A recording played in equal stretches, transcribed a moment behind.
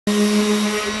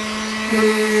My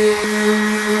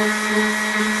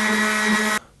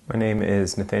name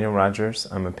is Nathaniel Rogers.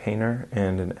 I'm a painter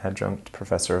and an adjunct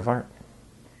professor of art.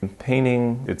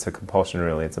 Painting, it's a compulsion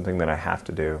really. It's something that I have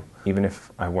to do. Even if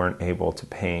I weren't able to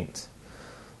paint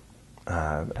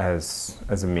as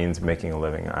a means of making a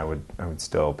living, I would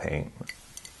still paint.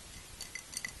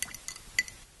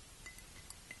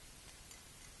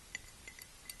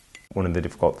 One of the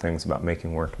difficult things about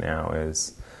making work now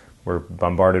is we're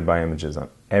bombarded by images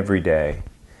every day,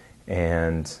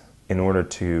 and in order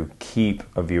to keep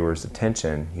a viewer's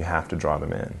attention, you have to draw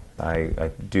them in. I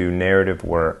do narrative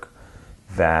work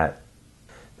that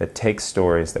takes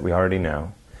stories that we already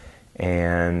know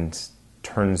and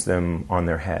turns them on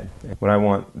their head. What I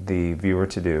want the viewer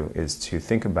to do is to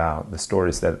think about the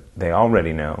stories that they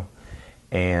already know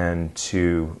and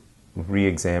to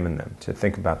re-examine them, to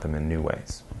think about them in new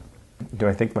ways. Do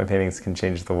I think my paintings can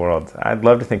change the world? I'd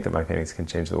love to think that my paintings can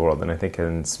change the world, and I think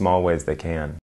in small ways they can.